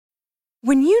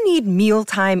When you need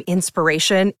mealtime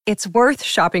inspiration, it's worth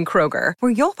shopping Kroger,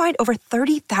 where you'll find over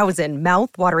 30,000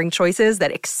 mouth-watering choices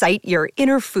that excite your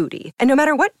inner foodie. And no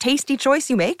matter what tasty choice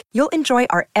you make, you'll enjoy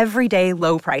our everyday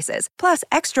low prices, plus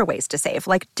extra ways to save,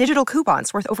 like digital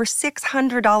coupons worth over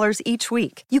 $600 each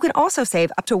week. You can also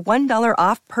save up to $1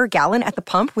 off per gallon at the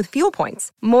pump with fuel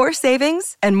points. More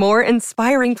savings and more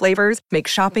inspiring flavors make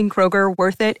shopping Kroger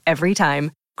worth it every time.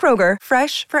 Kroger,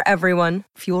 fresh for everyone.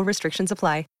 Fuel restrictions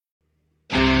apply.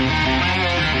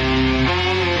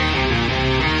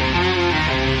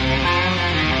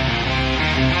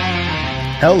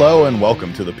 Hello and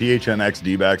welcome to the PHNX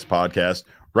D-backs podcast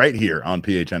right here on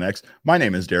PHNX. My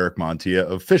name is Derek Montilla,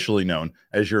 officially known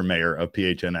as your mayor of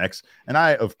PHNX, and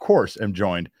I, of course, am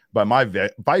joined by my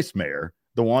vice mayor,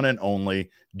 the one and only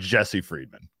Jesse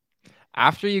Friedman.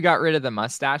 After you got rid of the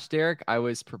mustache, Derek, I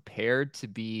was prepared to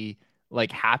be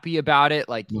like happy about it.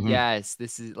 Like, yes,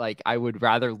 this is like, I would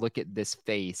rather look at this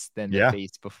face than the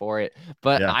face before it.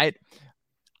 But I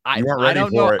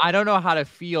don't know. I don't know how to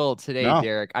feel today,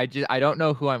 Derek. I don't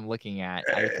know who I'm looking at.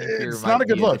 I think it's not a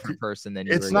good look. Different person than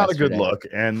you it's were not yesterday. a good look.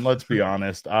 And let's be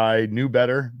honest, I knew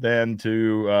better than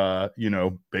to,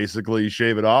 basically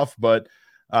shave it off. But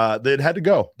it had to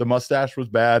go. The mustache was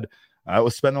bad. I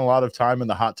was spending a lot of time in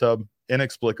the hot tub.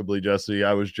 Inexplicably, Jesse,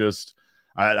 I was just.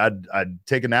 I'd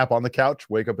take a nap on the couch,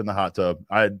 wake up in the hot tub.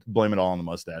 I'd blame it all on the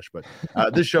mustache. But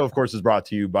this show, of course, is brought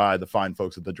to you by the fine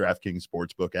folks at the DraftKings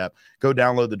Sportsbook app. Go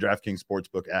download the DraftKings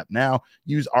Sportsbook app now.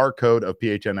 Use our code of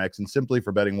PHNX, and simply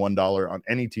for betting $1 on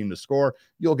any team to score,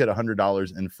 you'll get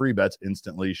 $100 in free bets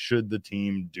instantly should the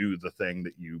team do the thing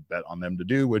that you bet on them to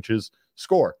do, which is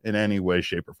score in any way,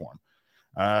 shape, or form.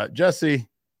 Jesse,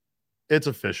 it's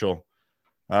official.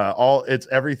 It's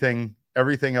everything.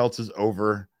 Everything else is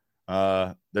over.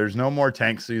 There's no more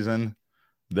tank season.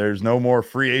 There's no more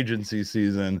free agency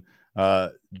season.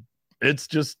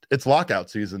 It's lockout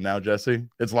season now, Jesse.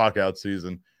 It's lockout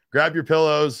season. Grab your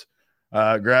pillows,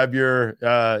 grab your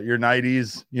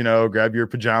nighties, grab your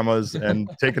pajamas and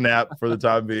take a nap for the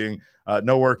time being.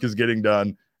 No work is getting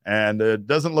done, and it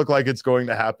doesn't look like it's going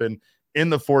to happen in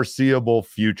the foreseeable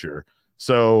future.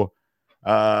 So,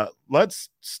 let's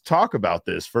talk about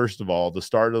this. First of all, the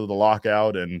start of the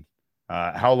lockout and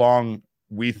how long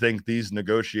we think these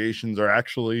negotiations are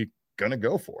actually going to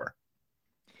go for.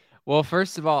 Well,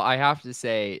 first of all, I have to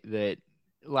say that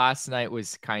last night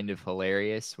was kind of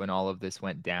hilarious when all of this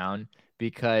went down,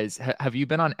 because have you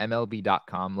been on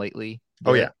MLB.com lately?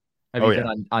 Oh, yeah. Have you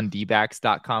been on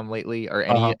dbacks.com lately, or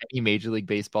any Major League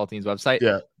Baseball team's website?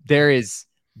 Yeah. There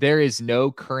is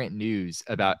no current news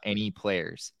about any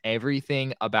players.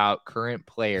 Everything about current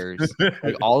players,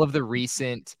 like all of the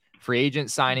recent free agent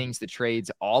signings, the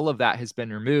trades, all of that has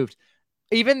been removed.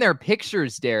 Even their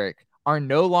pictures, Derek, are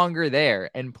no longer there.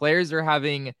 And players are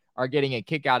getting a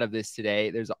kick out of this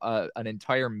today. There's an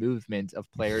entire movement of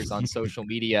players on social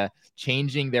media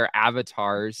changing their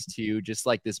avatars to just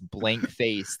like this blank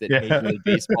face that Major League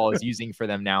Baseball is using for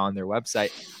them now on their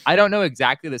website. I don't know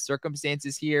exactly the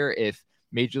circumstances here, if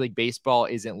Major League Baseball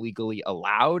isn't legally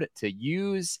allowed to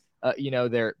use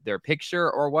their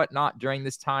picture or whatnot during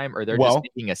this time, or they're just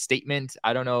making a statement.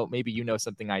 I don't know. Maybe you know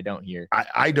something I don't hear.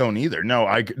 I don't either. No,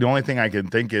 the only thing I can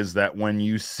think is that when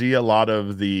you see a lot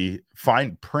of the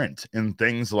fine print in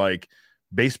things like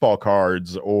baseball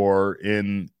cards or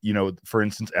in, for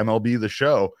instance, MLB The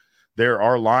Show, there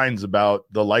are lines about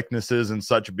the likenesses and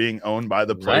such being owned by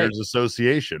the Players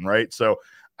Association, right? So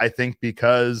I think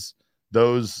because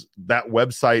that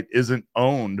website isn't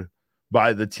owned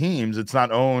by the teams, it's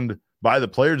not owned by the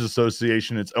Players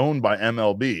Association, it's owned by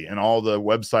MLB, and all the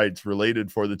websites related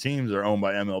for the teams are owned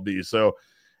by MLB. So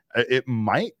it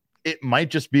might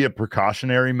just be a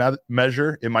precautionary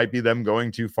measure. It might be them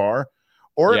going too far,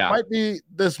 or it might be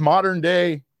this modern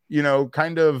day,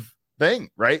 kind of thing,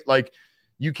 right? Like,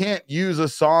 you can't use a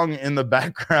song in the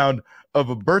background of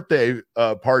a birthday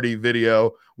party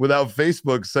video without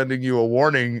Facebook sending you a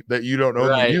warning that you don't own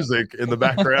the music in the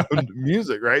background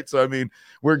music, right? So, I mean,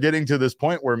 we're getting to this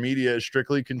point where media is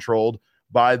strictly controlled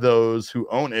by those who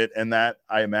own it, and that,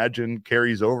 I imagine,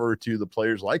 carries over to the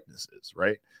players' likenesses,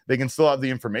 right? They can still have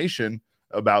the information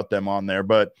about them on there,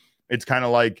 but it's kind of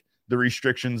like the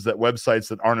restrictions that websites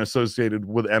that aren't associated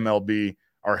with MLB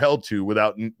are held to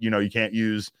without, you can't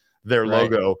use their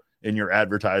logo in your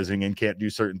advertising and can't do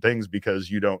certain things because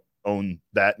you don't own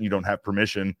that and you don't have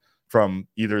permission from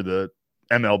either the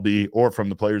MLB or from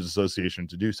the Players Association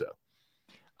to do so.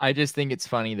 I just think it's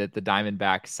funny that the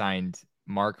Diamondbacks signed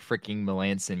Mark freaking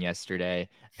Melancon yesterday,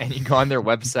 and you go on their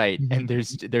website and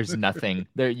there's nothing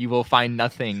there. You will find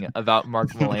nothing about Mark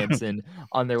Melancon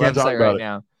on their website right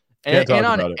now. And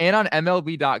on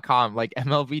MLB.com, like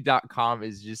MLB.com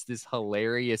is just this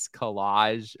hilarious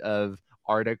collage of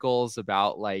articles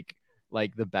about like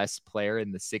the best player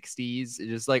in the 60s,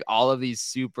 just like all of these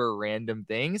super random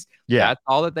things. Yeah. That's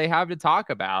all that they have to talk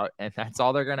about. And that's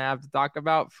all they're going to have to talk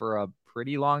about for a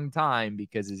pretty long time,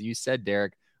 because as you said,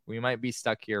 Derek, we might be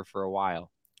stuck here for a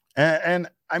while. And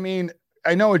I mean,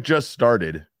 I know it just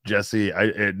started, Jesse.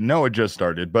 I know it just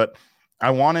started, but I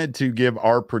wanted to give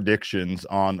our predictions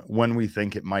on when we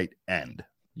think it might end.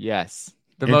 Yes.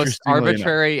 The most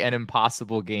arbitrary and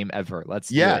impossible game ever. Let's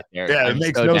do it, Derek. Yeah, it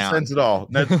makes no sense at all.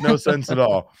 That's no sense at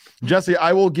all. Jesse,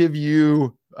 I will give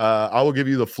you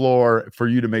the floor for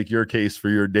you to make your case for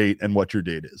your date and what your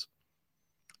date is.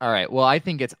 All right. Well, I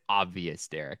think it's obvious,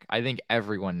 Derek. I think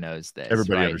everyone knows this.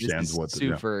 Everybody understands what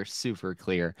super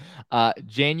clear.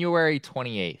 January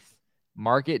 28th.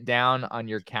 Mark it down on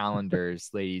your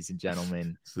calendars, ladies and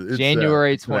gentlemen.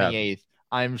 January 28th.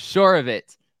 I'm sure of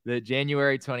it. That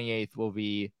January 28th will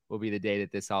be the day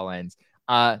that this all ends.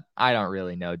 I don't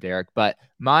really know, Derek, but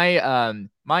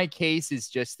my case is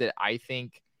just that I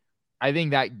think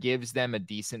that gives them a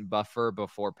decent buffer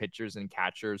before pitchers and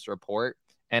catchers report.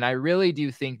 And I really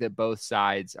do think that both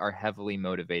sides are heavily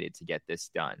motivated to get this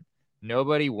done.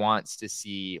 Nobody wants to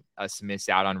see us miss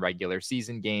out on regular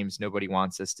season games. Nobody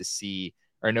wants us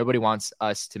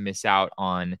to miss out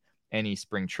on any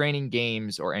spring training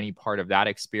games or any part of that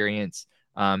experience.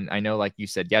 I know, like you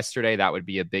said yesterday, that would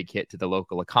be a big hit to the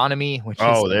local economy.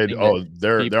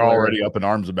 They're already up in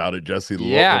arms about it, Jesse. The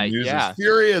local news is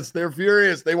furious. They're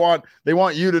furious. They want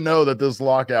you to know that this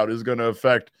lockout is going to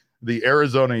affect the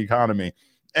Arizona economy,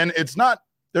 and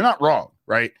they're not wrong,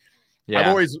 right?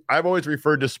 Yeah. I've always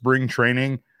referred to spring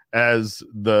training as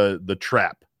the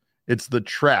trap. It's the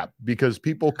trap, because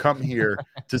people come here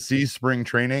to see spring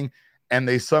training and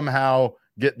they somehow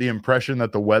get the impression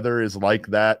that the weather is like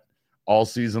that all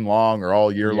season long or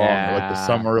all year long, or like the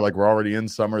summer, like we're already in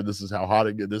summer. This is how hot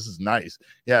it gets. This is nice.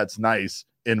 Yeah, it's nice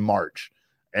in March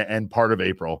and part of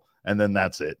April, and then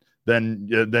that's it. Then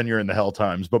you're in the hell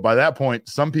times. But by that point,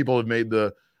 some people have made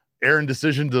the errant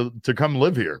decision to come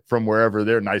live here from wherever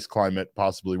their nice climate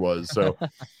possibly was. So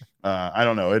I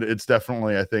don't know. It's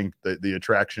definitely, I think, the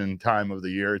attraction time of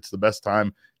the year. It's the best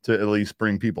time to at least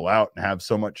bring people out and have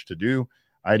so much to do.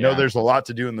 I know there's a lot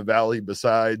to do in the Valley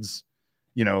besides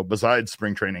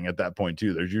spring training at that point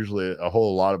too. There's usually a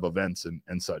whole lot of events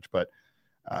and such, but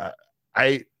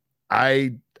I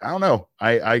don't know.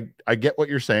 I get what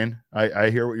you're saying.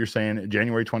 I hear what you're saying.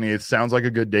 January 28th sounds like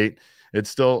a good date. It's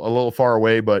still a little far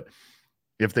away, but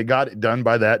if they got it done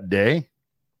by that day,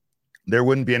 there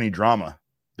wouldn't be any drama.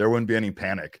 There wouldn't be any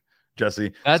panic,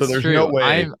 Jesse. That's so there's true. No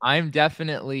way.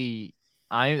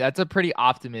 That's a pretty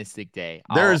optimistic day.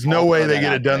 There is no way they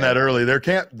get it done that early. There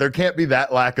can't be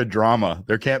that lack of drama.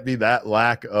 There can't be that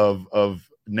lack of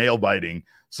nail biting.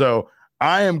 So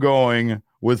I am going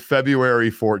with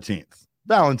February 14th,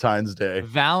 Valentine's Day.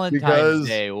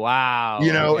 Day. Wow.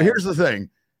 Here's the thing.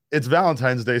 It's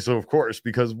Valentine's Day, so of course,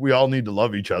 because we all need to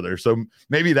love each other. So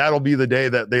maybe that'll be the day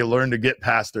that they learn to get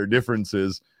past their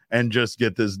differences and just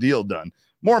get this deal done.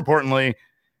 More importantly,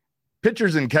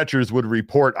 pitchers and catchers would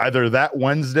report either that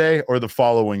Wednesday or the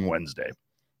following Wednesday.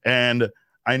 And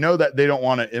I know that they don't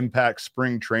want to impact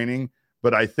spring training,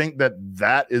 but I think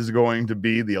that is going to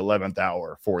be the 11th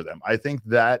hour for them. I think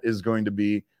that is going to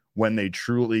be when they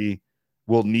truly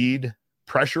will need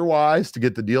pressure-wise to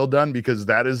get the deal done, because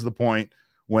that is the point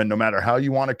when, no matter how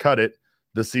you want to cut it,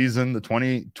 the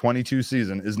 2022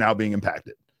 season is now being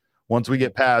impacted. Once we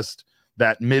get past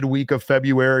that midweek of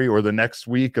February or the next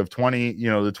week of the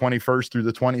 21st through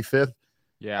the 25th,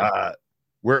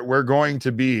 we're going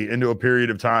to be into a period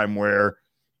of time where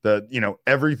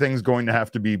everything's going to have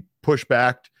to be pushed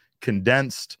back,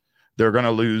 condensed. They're going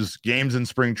to lose games in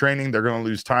spring training. They're going to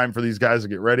lose time for these guys to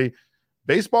get ready.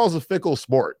 Baseball is a fickle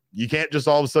sport. You can't just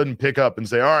all of a sudden pick up and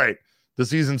say, all right, the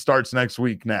season starts next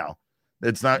week now.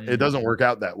 It's not, it doesn't work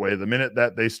out that way. The minute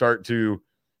that they start to,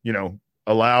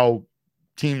 allow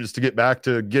teams to get back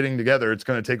to getting together, it's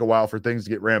going to take a while for things to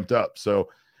get ramped up. So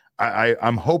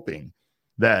I'm hoping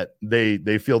that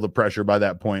they feel the pressure by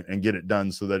that point and get it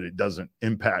done so that it doesn't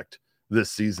impact this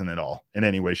season at all in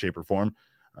any way, shape, or form.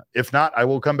 If not, I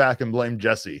will come back and blame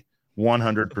Jesse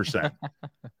 100%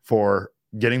 for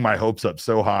getting my hopes up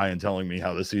so high and telling me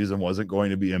how the season wasn't going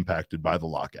to be impacted by the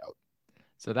lockout.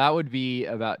 So that would be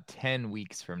about 10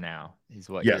 weeks from now is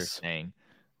what you're saying.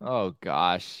 Oh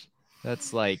gosh.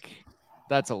 That's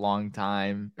a long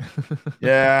time.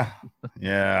 Yeah.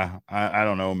 I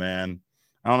don't know, man.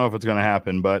 I don't know if it's going to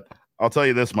happen, but I'll tell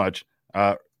you this much.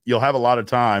 You'll have a lot of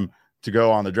time to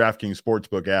go on the DraftKings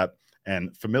Sportsbook app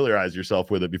and familiarize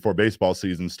yourself with it before baseball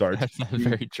season starts. That's not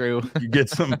very true. You get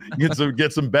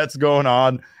some bets going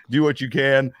on. Do what you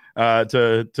can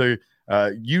to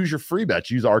use your free bets.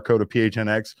 Use our code of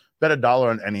PHNX. Bet $1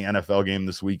 on any NFL game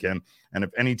this weekend, and if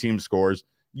any team scores,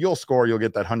 you'll score. You'll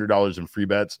get that $100 in free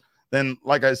bets. Then,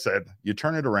 like I said, you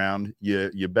turn it around.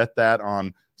 You bet that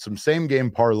on some same game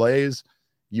parlays.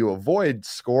 You avoid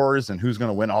scores and who's going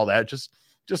to win, all that. Just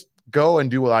go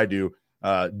and do what I do.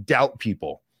 Doubt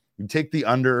people. You take the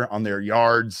under on their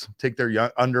yards, take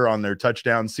their under on their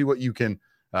touchdowns, see what you can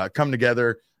come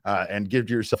together and give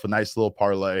yourself a nice little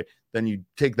parlay. Then you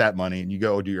take that money and you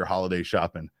go do your holiday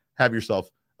shopping. Have yourself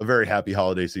a very happy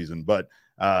holiday season. But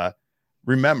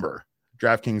remember,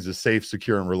 DraftKings is safe,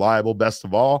 secure, and reliable. Best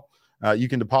of all, you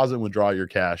can deposit and withdraw your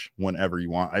cash whenever you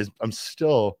want.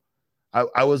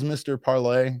 I was Mr.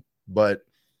 Parlay, but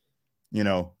you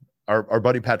know, our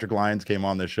buddy Patrick Lyons came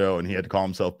on the show and he had to call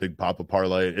himself Big Papa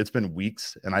Parlay. It's been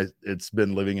weeks and it's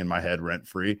been living in my head rent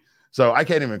free. So I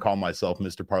can't even call myself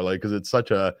Mr. Parlay because it's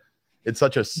such a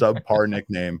subpar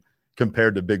nickname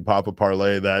compared to Big Papa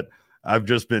Parlay that I've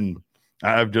just been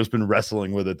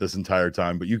wrestling with it this entire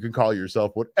time. But you can call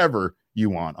yourself whatever you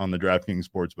want on the DraftKings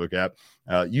Sportsbook app.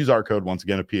 Use our code once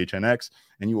again of PHNX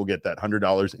and you will get that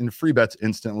 $100 in free bets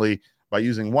instantly by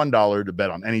using $1 to bet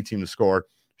on any team to score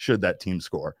should that team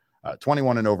score.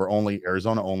 21 and over only,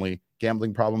 Arizona only.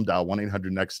 Gambling problem, dial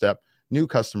 1-800-NEXT-STEP. New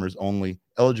customers only.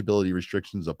 Eligibility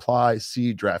restrictions apply.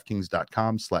 See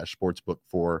DraftKings.com/sportsbook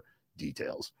for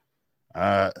details.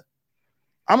 I'm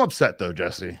upset though,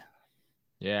 Jesse.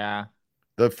 Yeah.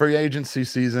 The free agency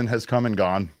season has come and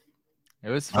gone. It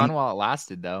was fun while it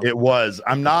lasted, though. It was.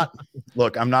 I'm not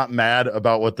mad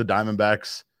about what the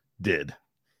Diamondbacks did.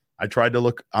 I tried to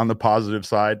look on the positive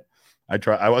side.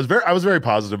 I was very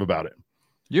positive about it.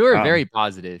 You were very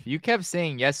positive. You kept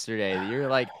saying yesterday that you're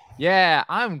like, yeah,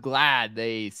 I'm glad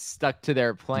they stuck to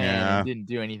their plan and didn't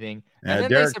do anything. And then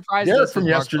Derek, they surprised Derek us from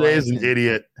with Mark yesterday is an Melanson.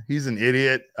 idiot. He's an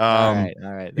idiot. All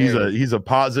right. He's a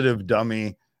positive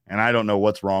dummy, and I don't know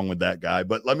what's wrong with that guy.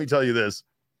 But let me tell you this.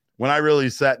 When I really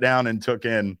sat down and took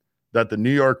in that the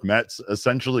New York Mets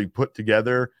essentially put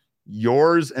together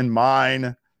yours and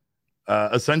mine,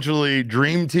 essentially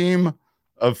dream team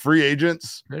of free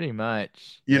agents. Pretty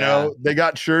much. You know, they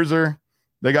got Scherzer,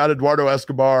 they got Eduardo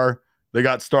Escobar, they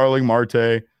got Starling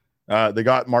Marte, they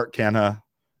got Mark Canha,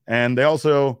 and they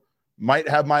also might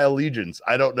have my allegiance.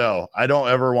 I don't know. I don't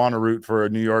ever want to root for a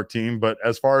New York team, but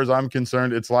as far as I'm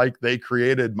concerned, it's like they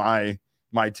created my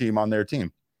team on their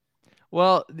team.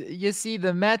 Well, you see,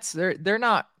 the Mets, they're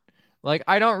not like,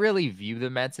 I don't really view the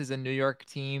Mets as a New York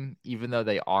team, even though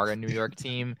they are a New York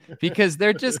team, because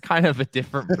they're just kind of a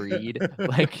different breed.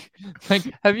 Like,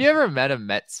 have you ever met a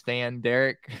Mets fan,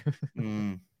 Derek?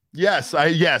 Yes, I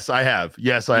have.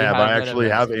 Yes, I have. I actually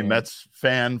have a Mets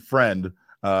fan friend.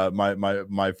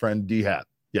 My friend D-Hat.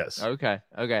 Yes. Okay.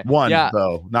 One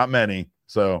though, not many.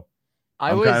 So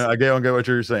I don't get what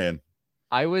you're saying.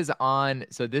 I was on.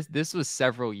 So this was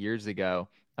several years ago.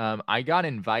 I got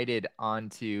invited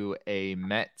onto a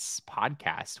Mets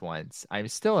podcast once. I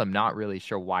still am not really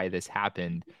sure why this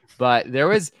happened, but there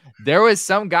was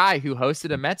some guy who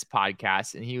hosted a Mets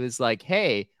podcast, and he was like,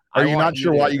 "Hey." Are you not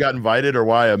sure why you got invited or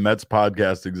why a Mets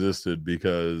podcast existed?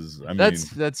 Because I mean,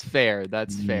 that's fair.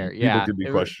 That's fair. People could be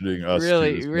questioning us.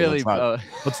 Really.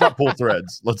 Let's not pull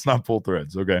threads. Let's not pull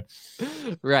threads. Okay.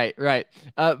 Right.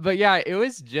 But yeah, it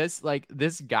was just like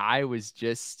this guy was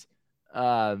just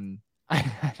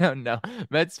I don't know.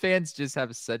 Mets fans just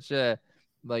have such a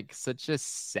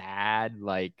sad,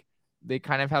 like, they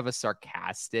kind of have a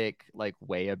sarcastic like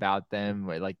way about them,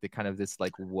 where like the kind of this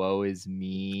like woe is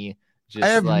me. Just I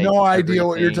have like no idea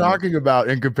what you're talking about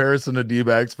in comparison to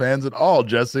D-backs fans at all,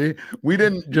 Jesse. We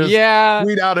didn't just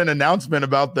tweet out an announcement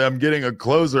about them getting a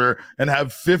closer and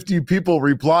have 50 people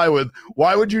reply with,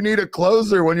 "Why would you need a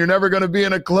closer when you're never going to be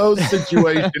in a close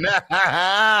situation?"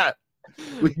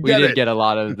 We did get a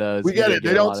lot of those. We get it.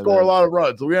 They don't score a lot of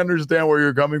runs. So we understand where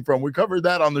you're coming from. We covered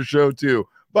that on the show too.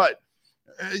 But,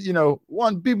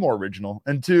 one, be more original.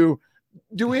 And two,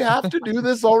 do we have to do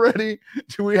this already?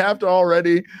 Do we have to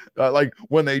already, like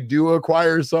when they do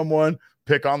acquire someone,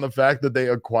 pick on the fact that they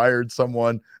acquired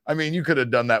someone? I mean, you could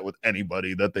have done that with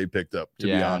anybody that they picked up, to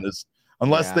be honest,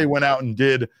 unless they went out and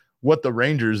did what the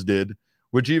Rangers did,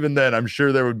 which even then, I'm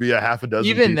sure there would be a half a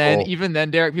dozen. Even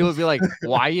then, Derek, people would be like,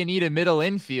 "Why you need a middle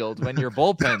infield when your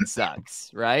bullpen sucks?"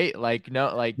 Right? Like,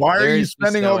 no, like, why are you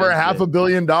spending over $500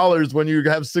 million when you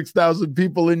have 6,000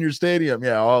 people in your stadium?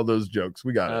 Yeah, all those jokes.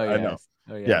 We got it. I know.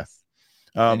 Oh, yes.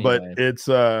 Anyway. But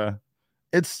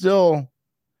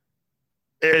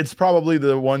it's probably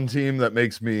the one team that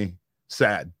makes me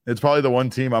sad. It's probably the one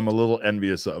team I'm a little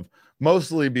envious of,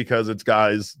 mostly because it's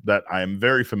guys that I am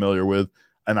very familiar with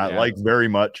and I like very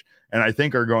much, and I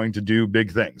think are going to do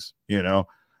big things.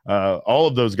 All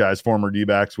of those guys, former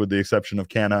D-backs, with the exception of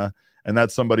Canha, and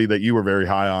that's somebody that you were very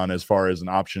high on as far as an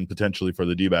option potentially for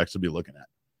the D-backs to be looking at.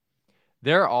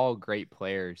 They're all great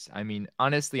players. I mean,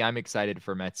 honestly, I'm excited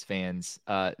for Mets fans.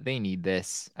 They need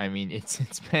this. I mean,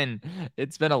 it's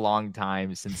been a long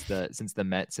time since the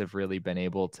Mets have really been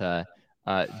able to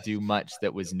do much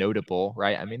that was notable,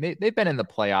 right? I mean, they've been in the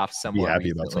playoffs somewhat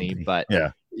recently, but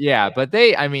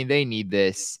they need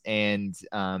this, and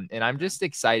I'm just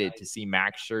excited to see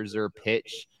Max Scherzer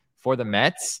pitch for the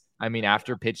Mets. I mean,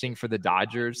 after pitching for the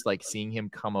Dodgers, like seeing him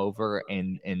come over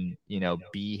and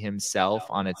be himself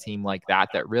on a team like that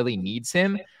really needs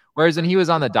him. Whereas when he was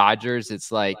on the Dodgers,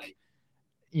 it's like,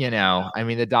 I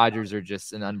mean, the Dodgers are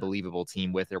just an unbelievable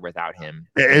team with or without him.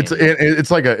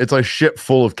 It's like a ship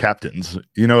full of captains.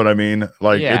 You know what I mean?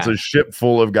 Like it's a ship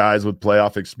full of guys with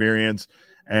playoff experience,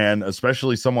 and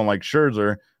especially someone like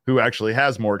Scherzer, who actually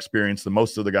has more experience than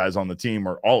most of the guys on the team,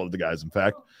 or all of the guys, in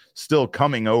fact, still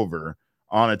coming over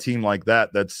on a team like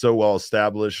that's so well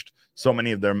established. So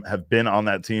many of them have been on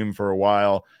that team for a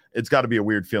while. It's got to be a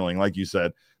weird feeling. Like you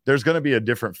said, there's going to be a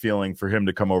different feeling for him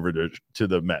to come over to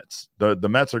the Mets. The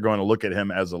Mets are going to look at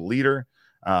him as a leader.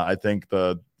 I think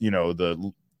the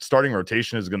starting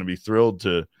rotation is going to be thrilled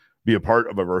to be a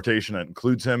part of a rotation that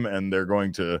includes him, and they're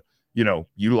going to,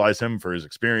 utilize him for his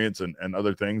experience and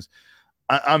other things.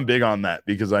 I'm big on that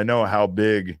because I know how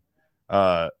big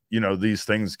these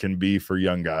things can be for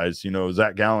young guys.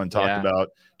 Zach Gallen talked about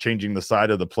changing the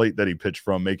side of the plate that he pitched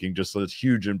from, making just this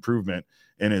huge improvement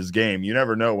in his game. You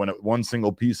never know when one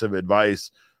single piece of advice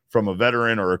from a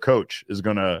veteran or a coach is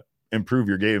going to improve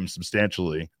your game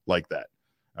substantially like that.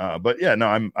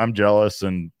 I'm jealous,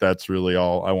 and that's really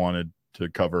all I wanted to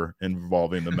cover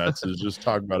involving the Mets is just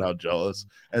talk about how jealous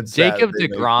and Jacob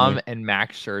deGrom and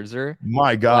Max Scherzer.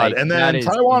 My God. And then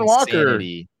Taijuan Walker.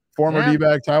 Former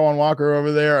D-back Taijuan Walker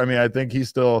over there. I mean, I think he's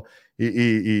still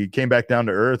he came back down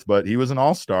to earth, but he was an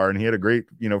all-star and he had a great,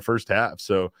 first half.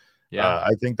 So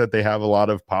I think that they have a lot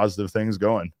of positive things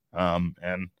going.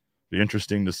 And be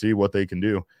interesting to see what they can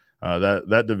do.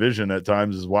 That division at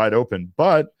times is wide open,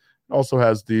 but also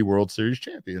has the World Series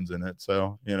champions in it.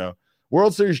 So,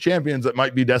 World Series champions that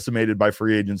might be decimated by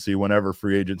free agency whenever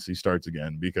free agency starts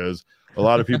again, because a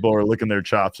lot of people are licking their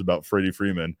chops about Freddie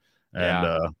Freeman.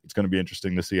 And it's going to be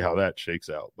interesting to see how that shakes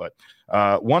out. But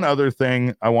one other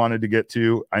thing I wanted to get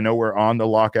to, I know we're on the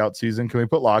lockout season. Can we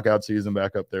put lockout season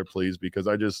back up there, please? Because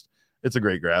it's a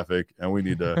great graphic, and we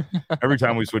need to, every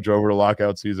time we switch over to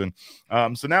lockout season.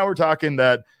 So now we're talking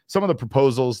that some of the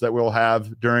proposals that we'll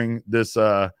have during this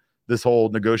whole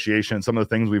negotiation, some of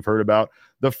the things we've heard about,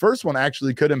 the first one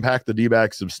actually could impact the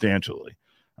D-backs substantially.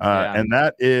 And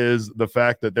that is the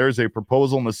fact that there's a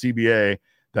proposal in the CBA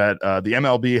that the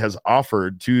MLB has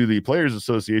offered to the Players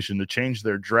Association to change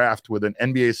their draft with an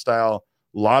NBA-style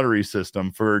lottery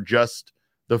system for just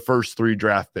the first 3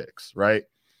 draft picks, right?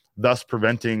 Thus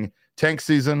preventing tank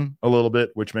season a little bit,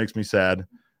 which makes me sad.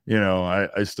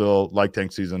 I still like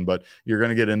tank season, but you're going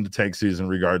to get into tank season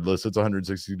regardless. It's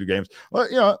 162 games.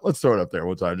 Well, let's throw it up there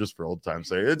one time just for old time's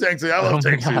sake. Tank season. I love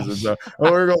tank season. So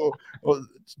we're going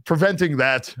preventing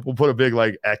that. We'll put a big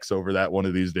X over that one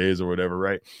of these days or whatever,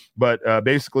 right? But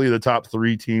basically, the top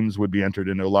 3 teams would be entered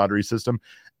into a lottery system,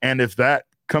 and if that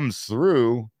comes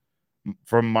through,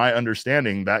 from my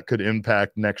understanding, that could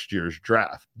impact next year's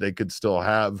draft. They could still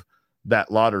have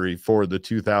that lottery for the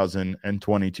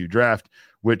 2022 draft,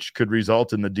 which could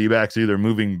result in the D-backs either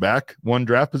moving back one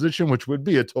draft position, which would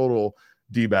be a total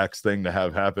D-backs thing to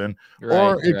have happen,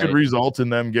 or it could result in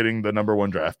them getting the number 1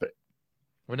 draft pick.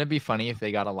 Wouldn't it be funny if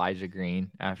they got Elijah Green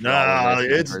after?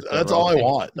 That's all I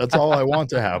want. That's all I want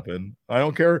to happen. I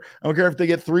don't care if they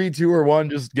get 3, 2, or 1.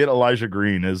 Just get Elijah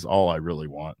Green is all I really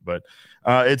want. But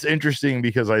it's interesting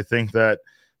because I think that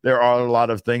there are a lot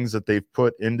of things that they've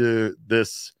put into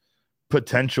this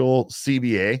potential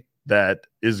CBA that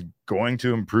is going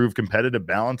to improve competitive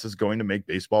balance, is going to make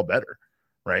baseball better,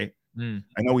 right? I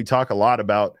know we talk a lot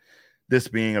about this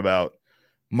being about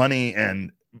money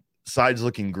and sides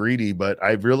looking greedy, but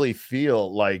I really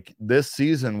feel like this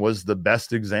season was the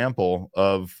best example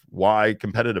of why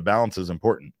competitive balance is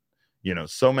important.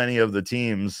 So many of the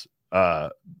teams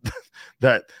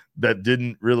that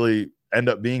didn't really end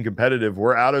up being competitive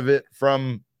were out of it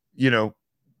from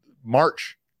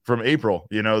March, from April.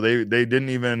 They didn't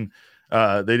even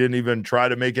try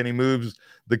to make any moves.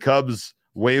 The Cubs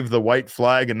waved the white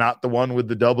flag and not the one with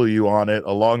the W on it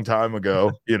a long time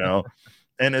ago,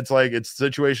 And it's like, it's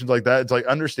situations like that. It's like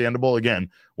understandable. Again,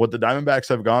 what the Diamondbacks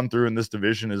have gone through in this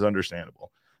division is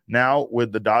understandable. Now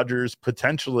with the Dodgers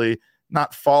potentially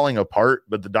not falling apart,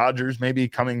 but the Dodgers maybe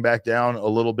coming back down a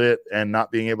little bit and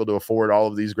not being able to afford all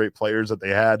of these great players that they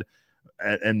had,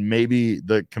 and maybe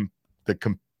the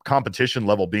competition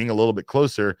level being a little bit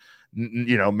closer,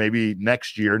 maybe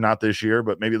next year, not this year,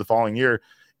 but maybe the following year,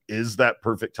 is that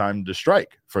perfect time to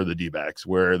strike for the D-backs,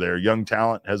 where their young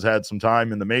talent has had some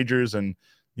time in the majors, and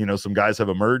some guys have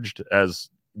emerged as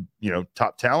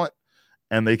top talent,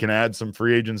 and they can add some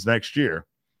free agents next year.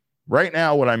 Right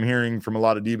now, what I'm hearing from a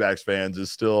lot of D-backs fans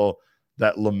is still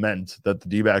that lament that the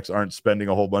D-backs aren't spending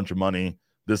a whole bunch of money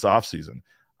this offseason.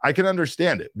 I can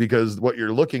understand it, because what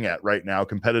you're looking at right now,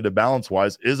 competitive balance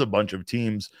wise, is a bunch of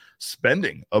teams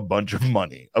spending a bunch of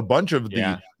money, a bunch of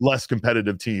the less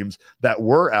competitive teams that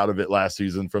were out of it last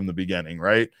season from the beginning.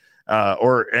 Right.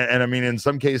 And I mean, in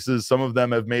some cases, some of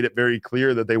them have made it very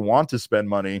clear that they want to spend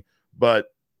money, but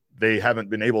they haven't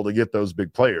been able to get those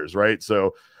big players. Right.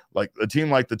 So like a team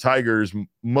like the Tigers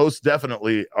most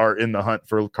definitely are in the hunt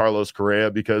for Carlos Correa,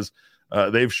 because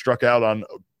they've struck out on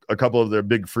a couple of their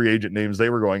big free agent names they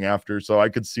were going after. So I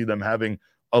could see them having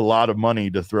a lot of money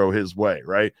to throw his way.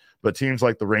 Right. But teams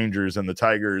like the Rangers and the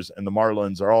Tigers and the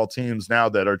Marlins are all teams now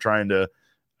that are trying to,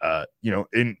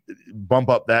 bump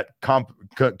up that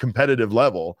competitive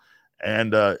level.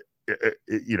 And,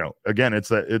 again,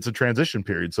 it's a transition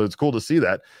period. So it's cool to see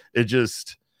that.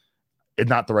 It's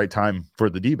not the right time for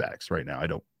the D-backs right now.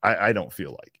 I don't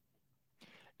feel like.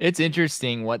 It's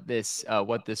interesting what this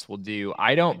will do.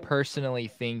 I don't personally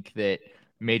think that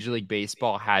Major League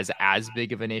Baseball has as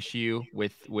big of an issue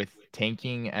with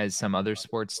tanking as some other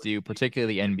sports do,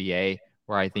 particularly NBA,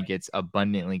 where I think it's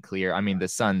abundantly clear. I mean, the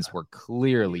Suns were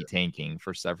clearly tanking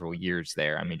for several years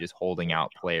there. I mean, just holding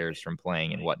out players from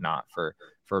playing and whatnot for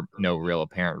no real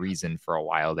apparent reason for a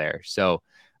while there. So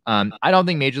I don't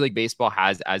think Major League Baseball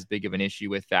has as big of an issue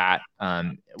with that.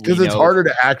 Because it's harder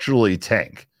to actually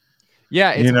tank.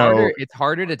 Yeah, it's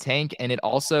harder to tank, and it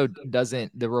also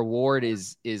doesn't, the reward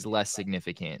is less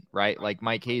significant, right? Like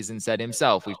Mike Hazen said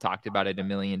himself, we've talked about it a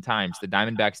million times. The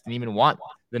Diamondbacks didn't even want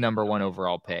the number 1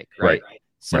 overall pick, right?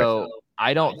 So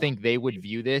I don't think they would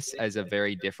view this as a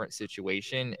very different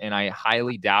situation, and I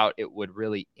highly doubt it would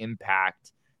really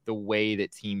impact the way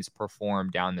that teams perform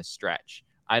down the stretch.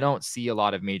 I don't see a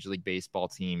lot of Major League Baseball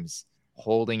teams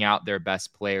holding out their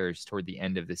best players toward the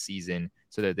end of the season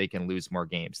so that they can lose more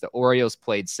games. The Orioles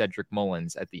played Cedric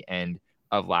Mullins at the end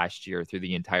of last year through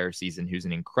the entire season, who's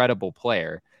an incredible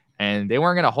player, and they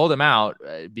weren't going to hold him out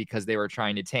because they were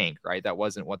trying to tank, right? That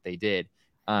wasn't what they did.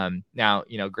 Now,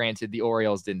 granted, the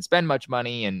Orioles didn't spend much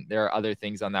money, and there are other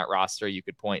things on that roster you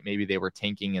could point. Maybe they were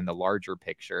tanking in the larger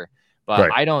picture,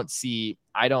 but I don't see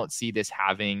this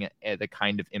having the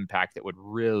kind of impact that would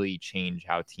really change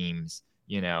how teams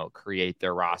create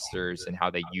their rosters and how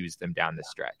they use them down the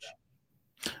stretch.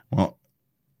 Well,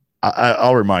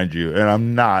 I'll remind you, and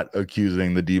I'm not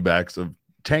accusing the D-backs of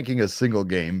tanking a single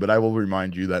game, but I will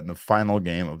remind you that in the final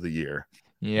game of the year,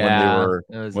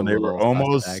 when they were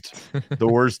almost the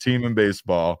worst team in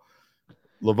baseball,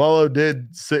 Lovullo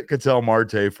did sit Ketel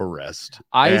Marte for rest.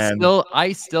 I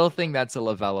still think that's a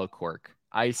Lovullo quirk.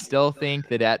 I still think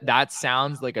that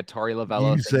sounds like a Torey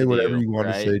Lovullo. You say whatever you want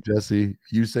to say, Jesse.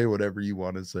 You say whatever you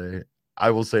want to say.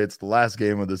 I will say it's the last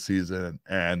game of the season,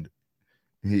 and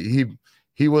he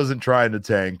wasn't trying to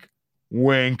tank.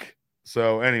 Wink.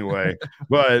 So anyway,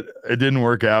 but it didn't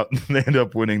work out. They ended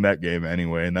up winning that game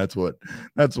anyway, and that's what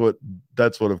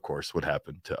of course would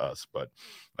happen to us. But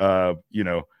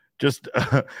just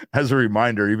as a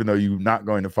reminder, even though you're not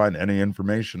going to find any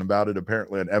information about it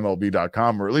apparently on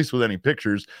MLB.com, or at least with any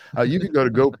pictures, you can go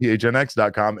to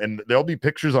gophnx.com and there'll be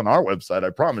pictures on our website.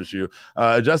 I promise you.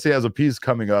 Jesse has a piece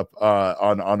coming up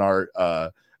on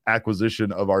our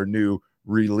acquisition of our new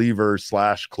reliever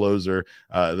 / closer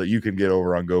that you can get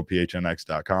over on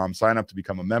gophnx.com. Sign up to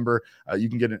become a member. You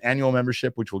can get an annual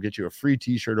membership, which will get you a free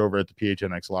t-shirt over at the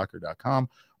phnxlocker.com,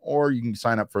 or you can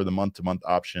sign up for the month-to-month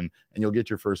option and you'll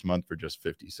get your first month for just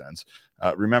 50 cents.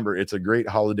 Remember, it's a great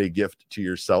holiday gift to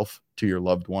yourself, to your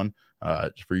loved one,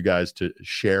 for you guys to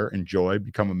share, enjoy,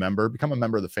 become a member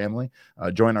of the family,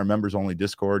 join our members only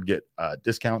Discord, get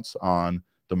discounts on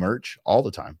the merch all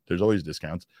the time. There's always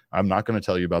discounts. I'm not going to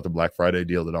tell you about the Black Friday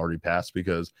deal that already passed,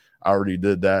 because I already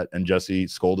did that and Jesse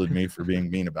scolded me for being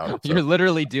mean about it. So. You're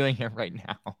literally doing it right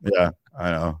now. Yeah,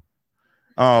 I know.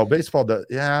 Oh, baseball does.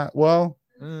 Yeah, well,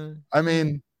 I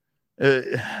mean,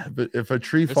 but if a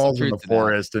tree falls in the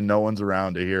forest and no one's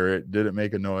around to hear it, did it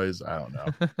make a noise? I don't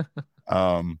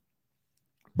know.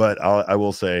 But I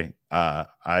will say,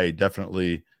 I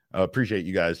definitely appreciate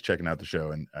you guys checking out the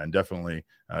show, and definitely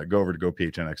go over to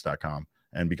gophnx.com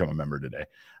and become a member today.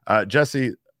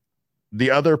 Jesse,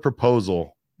 the other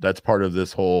proposal that's part of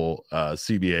this whole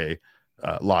CBA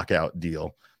lockout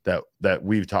deal that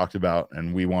we've talked about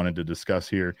and we wanted to discuss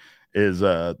here is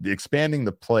the expanding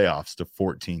the playoffs to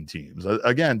 14 teams.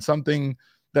 Again, something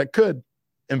that could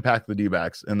impact the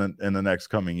D-backs in the next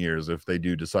coming years if they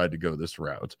do decide to go this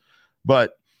route.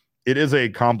 But it is a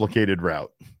complicated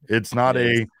route. It's not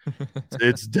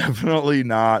it's definitely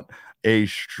not a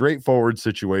straightforward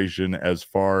situation as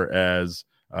far as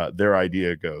their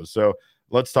idea goes. So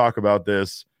let's talk about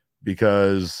this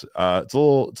because it's a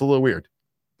little weird.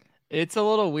 It's a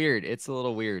little weird. It's a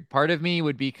little weird. Part of me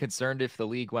would be concerned if the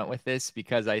league went with this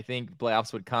because I think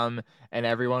playoffs would come and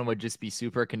everyone would just be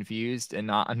super confused and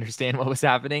not understand what was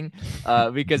happening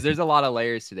because there's a lot of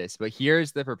layers to this. But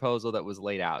here's the proposal that was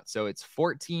laid out. So it's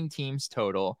 14 teams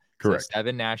total. Correct. So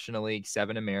 7 National League,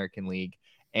 7 American League.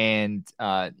 And,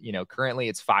 currently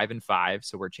it's 5-5.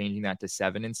 So we're changing that to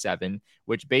 7-7,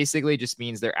 which basically just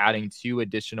means they're adding 2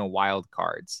 additional wild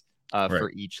cards for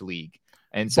each league.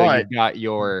 And so you've got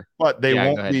but they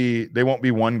won't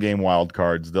be 1 game wild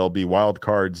cards. They'll be wild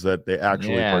cards that they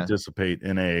actually participate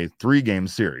in a 3-game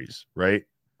series, right?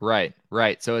 Right.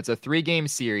 So it's a 3-game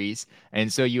series.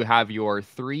 And so you have your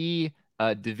 3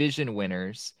 division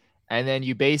winners, and then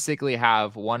you basically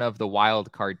have one of the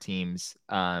wild card teams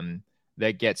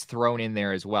that gets thrown in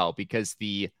there as well, because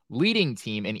the leading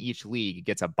team in each league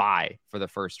gets a bye for the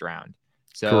first round.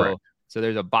 Correct. So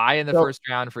there's a bye in the first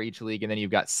round for each league, and then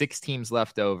you've got 6 teams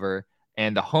left over,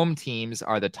 and the home teams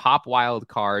are the top wild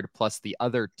card plus the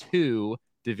other 2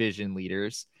 division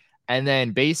leaders. And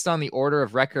then based on the order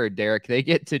of record, Derek, they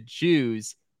get to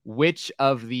choose which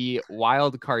of the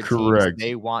wild card teams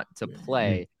they want to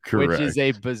play, which is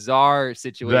a bizarre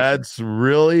situation. That's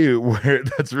really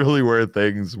where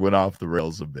things went off the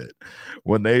rails a bit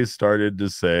when they started to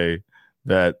say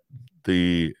that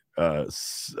the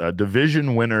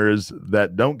division winners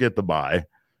that don't get the bye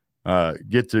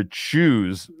get to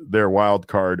choose their wild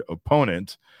card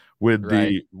opponent, with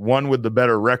the one with the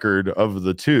better record of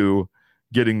the 2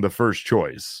 getting the first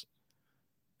choice,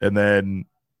 and then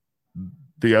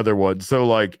the other one. So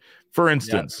like, for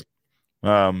instance,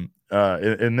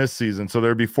 in this season, so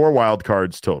there'd be 4 wild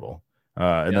cards total,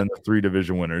 and then the 3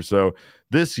 division winners. So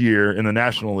this year in the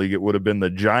National League, it would have been the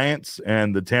Giants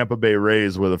and the Tampa Bay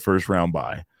Rays with a first round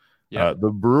bye.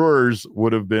 The Brewers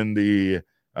would have been the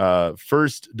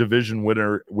first division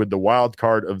winner with the wild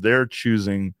card of their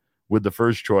choosing with the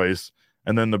first choice,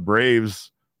 and then the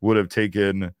Braves would have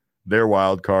taken their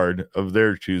wild card of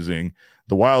their choosing.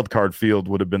 The wild card field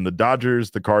would have been the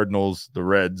Dodgers, the Cardinals, the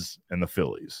Reds, and the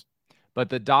Phillies. But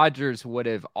the Dodgers would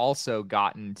have also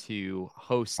gotten to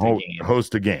host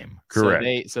a game.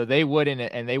 Correct. So they wouldn't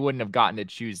have gotten to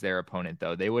choose their opponent,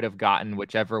 though. They would have gotten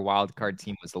whichever wild card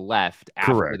team was left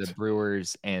after the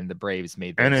Brewers and the Braves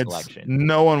made their selection.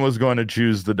 No one was going to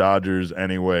choose the Dodgers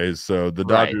anyways, so the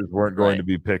Dodgers weren't going to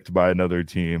be picked by another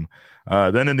team.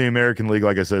 Then in the American League,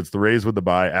 like I said, it's the Rays with the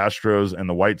bye. Astros and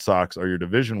the White Sox are your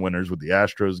division winners, with the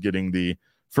Astros getting the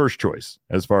first choice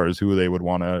as far as who they would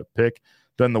want to pick.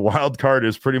 Then the wild card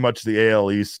is pretty much the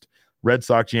AL East: Red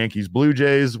Sox, Yankees, Blue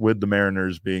Jays, with the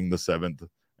Mariners being the 7th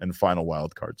and final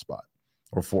wild card spot,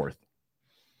 or 4th.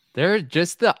 They're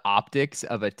just the optics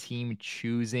of a team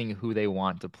choosing who they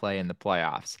want to play in the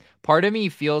playoffs. Part of me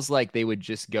feels like they would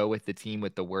just go with the team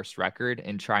with the worst record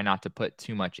and try not to put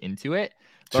too much into it.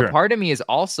 But part of me is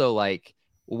also like,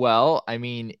 well, I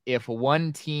mean, if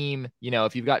one team,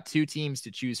 if you've got 2 teams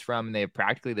to choose from and they have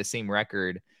practically the same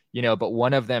record, but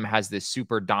one of them has this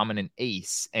super dominant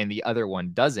ace and the other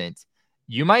one doesn't,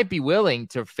 you might be willing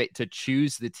to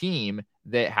choose the team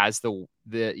that has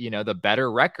the better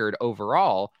record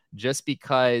overall, just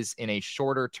because in a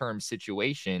shorter term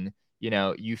situation,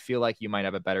 you feel like you might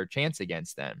have a better chance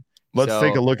against them. Let's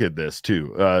take a look at this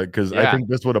too, because I think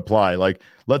this would apply. Like,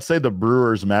 let's say the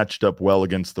Brewers matched up well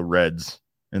against the Reds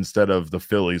instead of the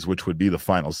Phillies, which would be the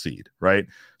final seed, right?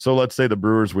 So let's say the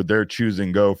Brewers, with their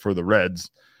choosing, go for the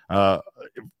Reds.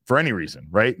 For any reason,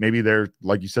 right? Maybe they're,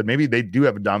 like you said, maybe they do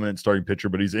have a dominant starting pitcher,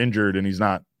 but he's injured and he's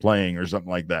not playing or something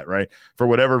like that, right? For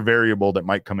whatever variable that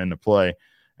might come into play.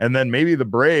 And then maybe the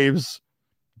Braves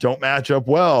don't match up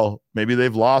well. Maybe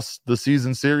they've lost the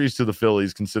season series to the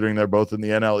Phillies, considering they're both in the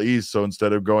NL East. So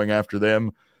instead of going after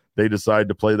them, they decide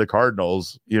to play the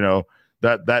Cardinals. These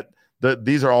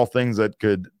are all things that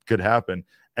could happen.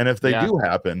 And if they do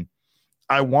happen,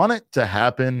 I want it to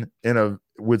happen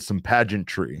with some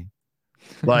pageantry.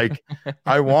 Like,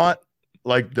 I want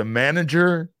like the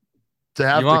manager to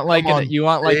have you want to come on you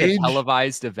want like a stage,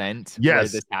 televised event where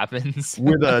this happens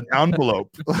with an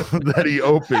envelope that he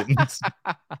opens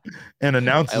and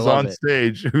announces on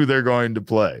stage who they're going to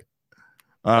play.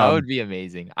 That would be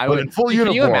amazing. I would. In full uniform.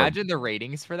 Can you uniform. imagine the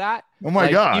ratings for that? Oh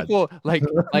my God. People like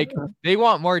they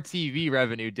want more TV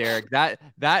revenue, Derek. That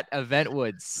event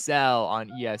would sell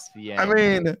on ESPN. I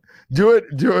mean, do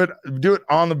it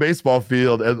on the baseball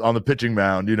field on the pitching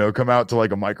mound, you know, come out to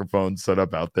like a microphone set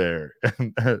up out there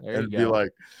and be like,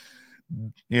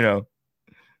 you know,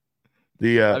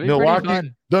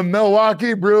 the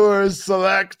Milwaukee Brewers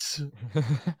select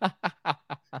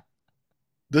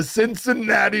the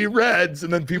Cincinnati Reds,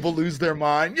 and then people lose their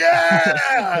mind.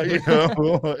 Yeah, you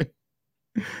know,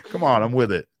 come on, I'm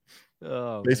with it.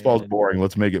 Oh, baseball's boring.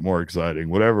 Let's make it more exciting.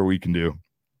 Whatever we can do.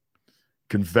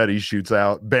 Confetti shoots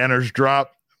out, banners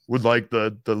drop with like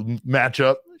the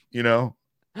matchup, you know,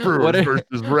 Brewers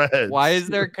versus Reds. Why is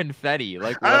there confetti?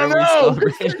 Like, what I don't are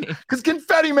we know, because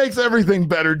confetti makes everything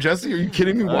better. Jesse, are you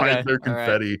kidding me? Why is there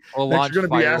confetti? Right. We'll Next, you're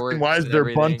going to be asking, why is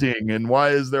there bunting and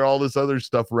why is there all this other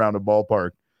stuff around a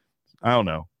ballpark? I don't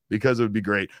know, because it would be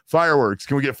great. Fireworks.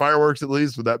 Can we get fireworks at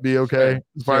least? Would that be okay?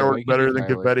 Sure. Fireworks better than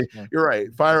confetti? Yeah. You're right.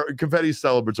 Confetti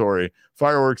celebratory.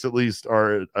 Fireworks at least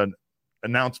are an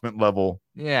announcement level.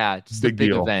 Yeah, just a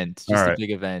big event. Just a big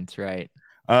event, right?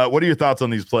 What are your thoughts on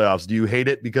these playoffs? Do you hate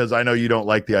it? Because I know you don't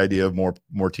like the idea of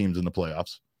more teams in the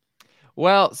playoffs.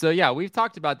 Well, so yeah, we've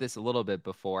talked about this a little bit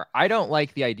before. I don't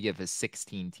like the idea of a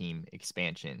 16-team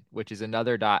expansion, which is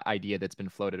another idea that's been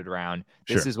floated around.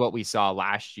 This is what we saw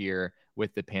last year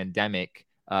with the pandemic.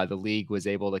 The league was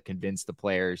able to convince the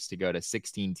players to go to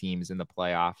 16 teams in the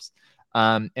playoffs.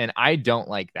 And I don't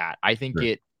like that. I think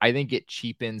it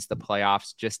cheapens the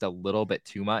playoffs just a little bit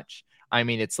too much. I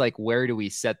mean, it's like, where do we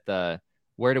set the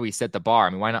bar? I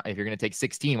mean, why not? If you're going to take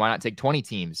 16, why not take 20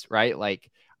 teams, right? Like,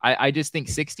 I just think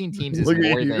 16 teams is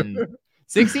more than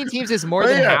 16 teams is more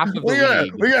than half of the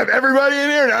league. We got everybody in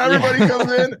here now. Everybody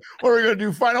comes in. What are we going to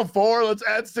do? Final four. Let's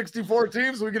add 64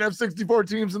 teams. So we can have 64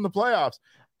 teams in the playoffs.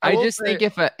 I just think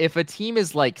if a team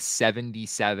is like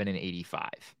 77 and 85,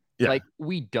 like,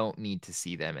 we don't need to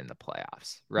see them in the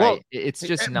playoffs, right? Well, it's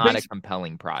just not a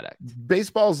compelling product.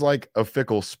 Baseball's like a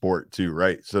fickle sport too,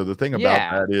 right? So the thing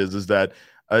about that is that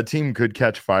a team could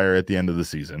catch fire at the end of the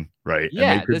season, right?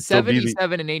 Yeah, and the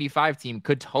 77 and 85 team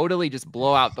could totally just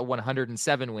blow out the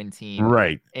 107 win team,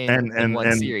 right? In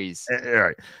one series.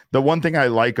 Right. The one thing I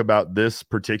like about this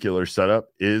particular setup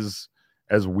is,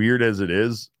 as weird as it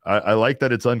is, I like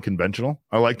that it's unconventional.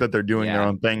 I like that they're doing their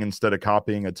own thing instead of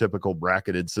copying a typical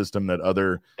bracketed system that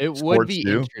other sports would be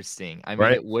do. Interesting. I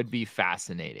mean, it would be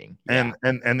fascinating. And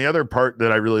the other part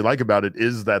that I really like about it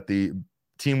is that the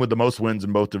team with the most wins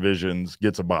in both divisions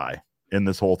gets a bye in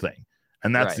this whole thing,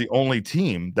 and that's the only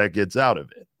team that gets out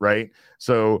of it, right?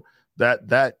 So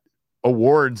that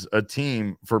awards a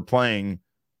team for playing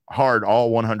hard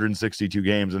all 162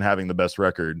 games and having the best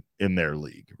record in their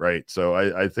league, right? So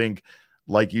I think,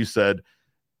 like you said,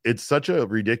 it's such a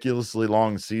ridiculously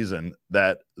long season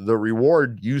that the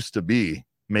reward used to be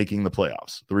making the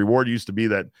playoffs. The reward used to be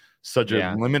that such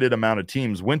a limited amount of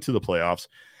teams went to the playoffs,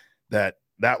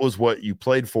 that was what you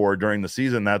played for during the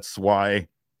season. That's why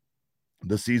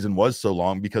the season was so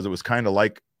long, because it was kind of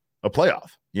like a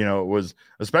playoff. You know, it was,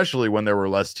 especially when there were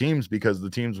less teams, because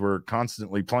the teams were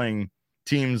constantly playing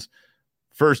teams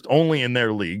first only in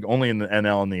their league, only in the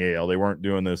NL and the AL. They weren't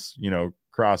doing this, you know,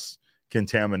 cross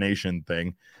contamination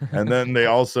thing. And then they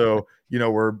also, you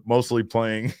know, were mostly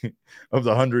playing of the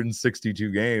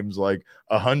 162 games, like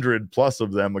 100 plus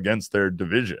of them against their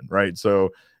division, right? So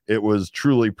it was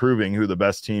truly proving who the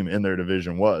best team in their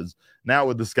division was. Now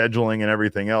with the scheduling and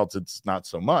everything else, it's not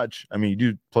so much. I mean, you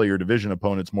do play your division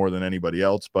opponents more than anybody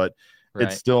else, but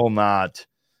it's still not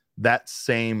that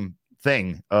same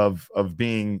thing of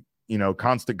being, you know,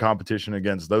 constant competition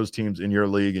against those teams in your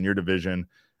league, in your division,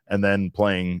 and then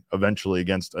playing eventually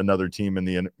against another team in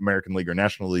the American League or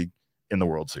National League in the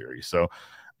World Series. So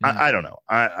I don't know.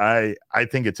 I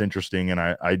think it's interesting, and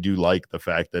I do like the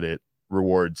fact that it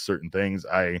rewards certain things.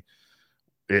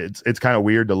 It's kind of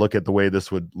weird to look at the way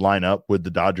this would line up with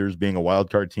the Dodgers being a wild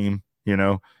card team, you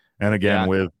know, and again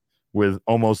with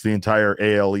almost the entire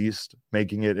AL East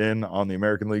making it in on the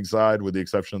American League side, with the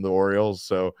exception of the Orioles.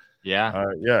 So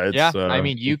I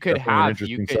mean, you could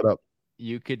setup.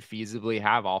 You could feasibly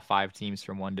have all 5 teams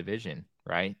from one division,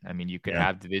 right? I mean, you could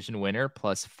have division winner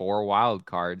plus 4 wild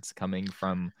cards coming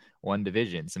from one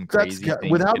division. Some crazy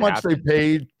things with how much happen.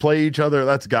 they play each other.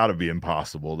 That's got to be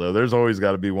impossible, though. There's always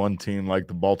got to be one team like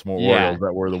the Baltimore Orioles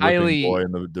that were the whipping boy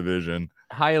in the division.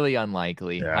 Highly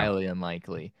unlikely. Highly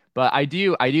unlikely. But I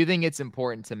do think it's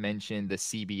important to mention the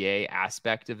CBA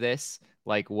aspect of this.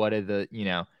 Like, what do the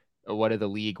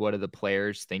league, what do the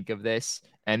players think of this?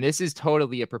 And this is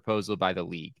totally a proposal by the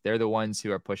league. They're the ones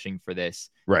who are pushing for this.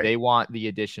 Right. They want the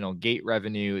additional gate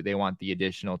revenue. They want the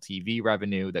additional TV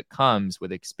revenue that comes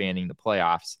with expanding the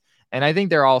playoffs. And I think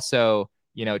they're also,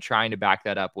 trying to back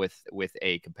that up with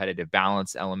a competitive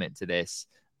balance element to this.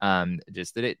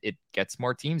 Just that it gets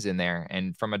more teams in there.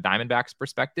 And from a Diamondbacks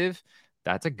perspective,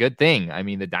 that's a good thing. I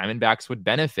mean, the Diamondbacks would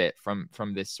benefit from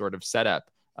this sort of setup.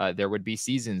 There would be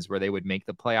seasons where they would make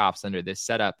the playoffs under this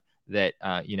setup that,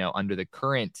 under the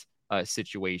current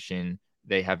situation,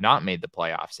 they have not made the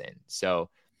playoffs in. So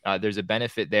there's a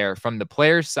benefit there. From the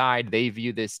players' side, they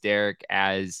view this, Derek,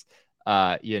 as,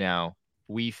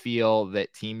 we feel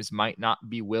that teams might not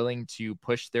be willing to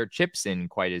push their chips in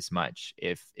quite as much.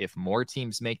 If more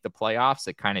teams make the playoffs,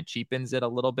 it kind of cheapens it a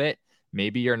little bit.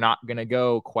 Maybe you're not going to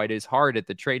go quite as hard at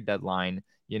the trade deadline,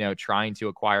 trying to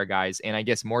acquire guys. And I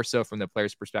guess more so from the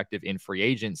player's perspective in free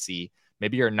agency,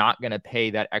 maybe you're not going to pay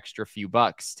that extra few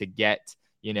bucks to get,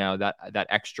 that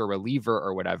extra reliever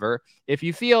or whatever. If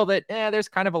you feel that there's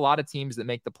kind of a lot of teams that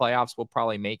make the playoffs will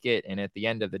probably make it. And at the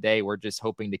end of the day, we're just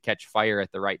hoping to catch fire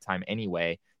at the right time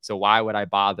anyway. So why would I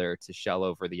bother to shell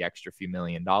over the extra few $1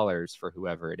 million for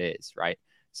whoever it is? Right.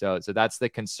 So that's the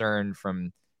concern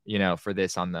from, for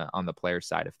this on the player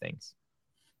side of things.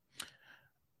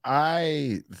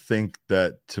 I think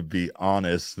that, to be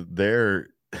honest, there's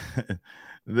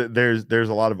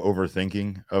a lot of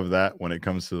overthinking of that when it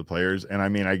comes to the players. And I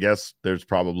mean, I guess there's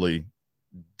probably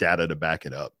data to back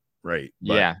it up. Right.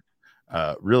 But,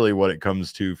 yeah. Really what it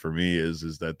comes to for me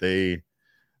is that they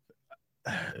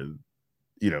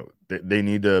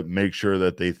need to make sure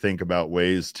that they think about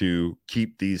ways to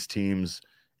keep these teams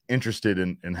interested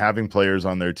in having players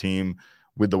on their team,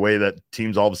 with the way that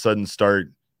teams all of a sudden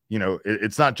start,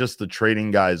 it's not just the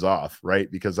trading guys off,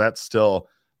 right? Because that's still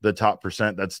the top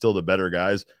percent. That's still the better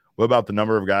guys. What about the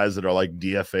number of guys that are like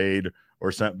DFA'd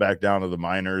or sent back down to the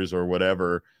minors or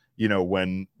whatever,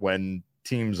 when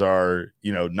teams are,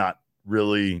 not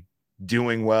really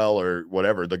doing well or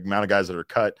whatever, the amount of guys that are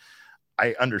cut.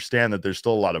 I understand that there's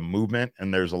still a lot of movement,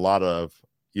 and there's a lot of,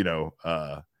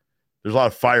 there's a lot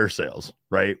of fire sales,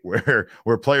 right?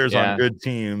 Where players on good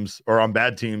teams or on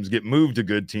bad teams get moved to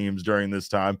good teams during this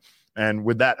time. And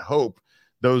with that hope,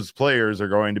 those players are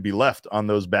going to be left on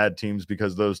those bad teams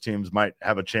because those teams might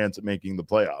have a chance at making the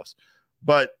playoffs.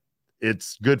 But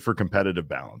it's good for competitive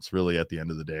balance, really, at the end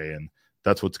of the day. And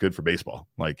that's what's good for baseball.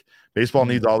 Like, baseball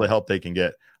needs all the help they can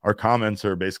get. Our comments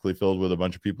are basically filled with a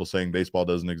bunch of people saying baseball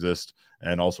doesn't exist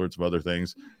and all sorts of other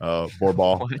things. Four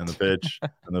ball and the pitch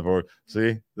and the four.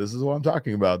 See, this is what I'm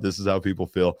talking about. This is how people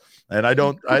feel. And I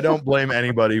don't blame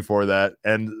anybody for that.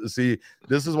 And see,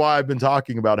 this is why I've been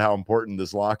talking about how important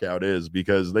this lockout is,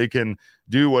 because they can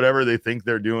do whatever they think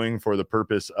they're doing for the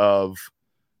purpose of,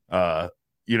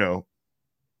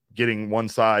 getting one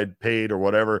side paid or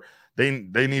whatever.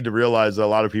 They need to realize that a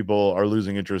lot of people are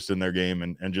losing interest in their game,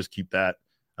 and just keep that,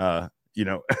 at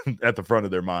the front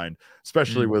of their mind,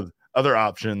 especially with other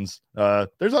options.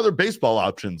 There's other baseball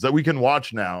options that we can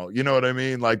watch now. You know what I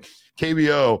mean? Like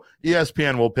KBO,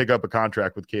 ESPN will pick up a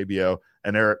contract with KBO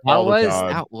and air it all the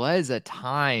time. That was a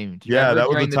time. Yeah, that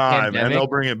was a time. And they'll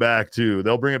bring it back too.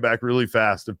 They'll bring it back really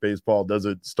fast if baseball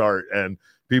doesn't start, and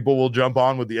people will jump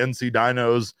on with the NC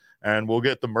Dinos, and we'll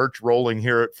get the merch rolling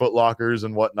here at Foot Lockers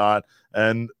and whatnot.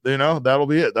 And, that'll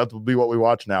be it. That will be what we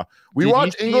watch now. We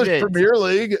watch English Premier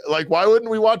League. Like, why wouldn't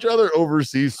we watch other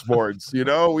overseas sports?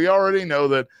 We already know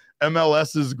that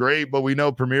MLS is great, but we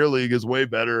know Premier League is way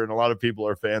better. And a lot of people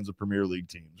are fans of Premier League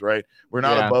teams, right? We're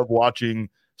not above watching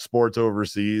sports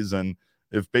overseas. And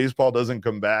if baseball doesn't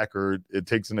come back, or it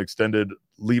takes an extended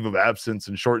leave of absence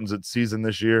and shortens its season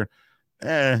this year,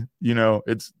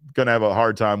 it's going to have a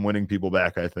hard time winning people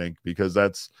back, I think, because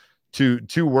that's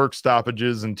two work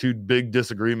stoppages and two big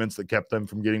disagreements that kept them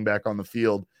from getting back on the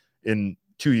field in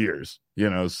 2 years,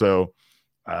 so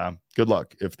good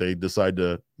luck if they decide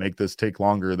to make this take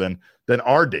longer than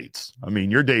our dates. I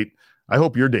mean, your date, I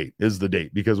hope your date is the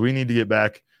date, because we need to get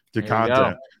back to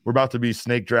content. We're about to be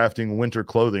snake drafting winter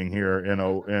clothing here in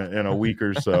a week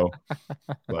or so,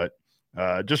 but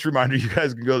just a reminder, you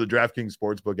guys can go to the DraftKings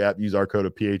Sportsbook app, use our code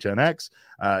of PHNX,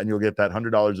 and you'll get that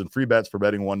 $100 in free bets for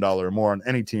betting $1 or more on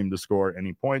any team to score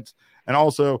any points. And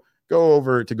also go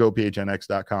over to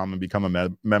gophnx.com and become a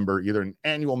member, either an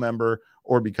annual member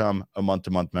or become a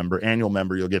month-to-month member. Annual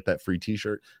member, you'll get that free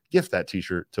t-shirt. Gift that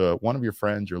t-shirt to one of your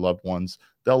friends, your loved ones.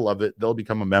 They'll love it. They'll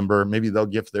become a member. Maybe they'll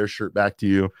gift their shirt back to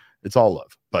you. It's all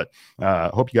love. But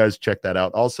hope you guys check that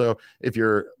out. Also, if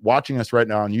you're watching us right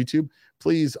now on YouTube,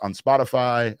 please, on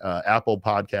Spotify, Apple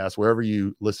Podcasts, wherever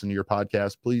you listen to your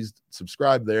podcast, please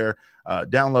subscribe there,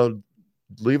 download,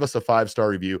 leave us a 5-star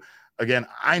review. Again,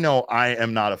 I know I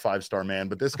am not a 5-star man,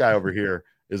 but this guy over here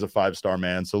is a 5-star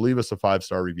man. So leave us a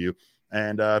 5-star review.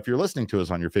 And if you're listening to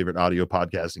us on your favorite audio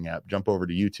podcasting app, jump over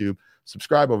to YouTube,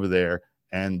 subscribe over there,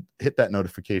 and hit that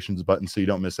notifications button so you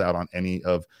don't miss out on any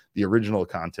of the original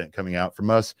content coming out from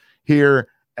us here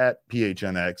at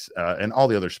PHNX and all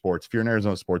the other sports. If you're an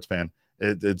Arizona sports fan,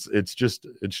 it's just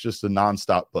a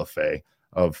nonstop buffet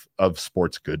of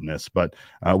sports goodness. But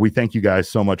we thank you guys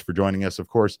so much for joining us. Of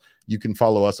course, you can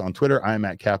follow us on Twitter. I'm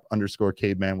at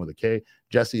Cap_caveman with a K.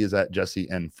 Jesse is at Jesse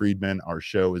N. Friedman. Our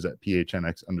show is at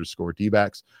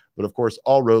PHNX_DBacks. But of course,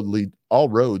 all roads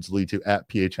lead to at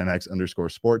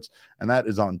PHNX_sports. And that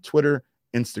is on Twitter,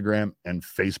 Instagram, and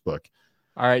Facebook.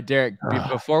 All right, Derek,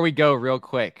 before we go real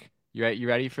quick, you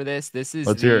ready for this? This is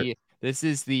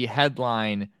the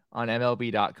headline on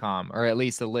MLB.com, or at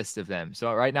least a list of them.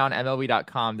 So right now on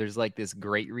MLB.com, there's like this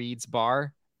great reads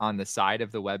bar on the side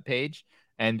of the webpage.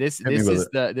 And this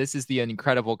is the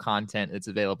incredible content that's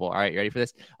available. All right, you ready for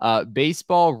this?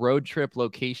 Baseball road trip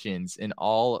locations in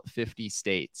all 50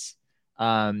 states.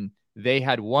 They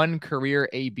had one career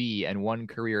AB and one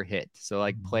career hit. So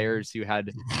like players who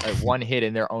had one hit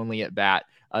in their only at bat.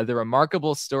 The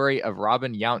remarkable story of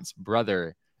Robin Yount's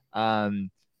brother.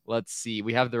 Let's see.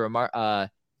 We have the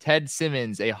Ted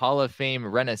Simmons, a Hall of Fame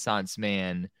Renaissance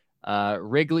man.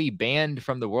 Wrigley banned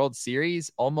from the World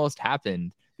Series, almost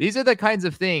happened. These are the kinds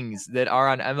of things that are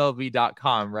on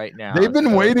MLB.com right now. They've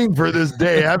been waiting for this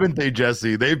day, haven't they,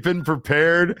 Jesse? They've been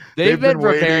prepared. They've been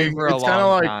preparing for a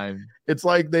long time. It's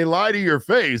like they lie to your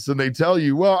face and they tell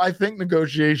you, well, I think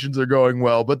negotiations are going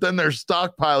well, but then they're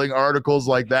stockpiling articles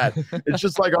like that. It's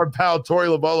just like our pal Tori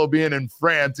Lavallo being in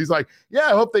France. He's like, yeah,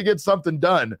 I hope they get something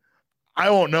done. I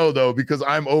won't know, though, because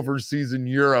I'm overseas in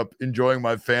Europe enjoying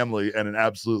my family and an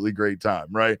absolutely great time,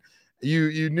 right?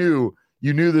 You knew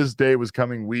this day was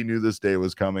coming. We knew this day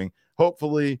was coming.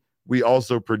 Hopefully, we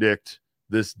also predict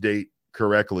this date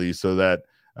correctly so that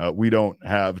we don't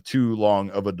have too long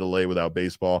of a delay without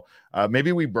baseball.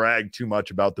 Maybe we brag too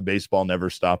much about the baseball never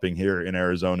stopping here in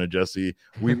Arizona, Jesse.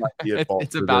 We might be at fault.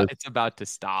 It's about to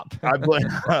stop. I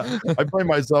blame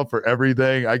myself for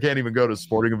everything. I can't even go to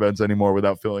sporting events anymore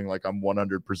without feeling like I'm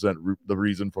 100% the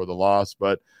reason for the loss.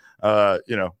 But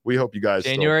we hope you guys.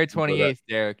 January 28th,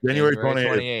 Derek. January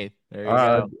 28th. There you go.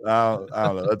 I don't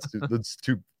know. That's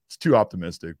too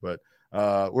optimistic, but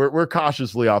we're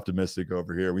cautiously optimistic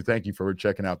over here. We thank you for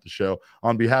checking out the show.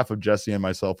 On behalf of Jesse and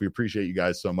myself, we appreciate you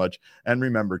guys so much. And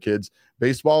remember, kids,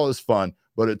 baseball is fun,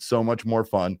 but it's so much more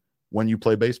fun when you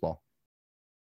play baseball.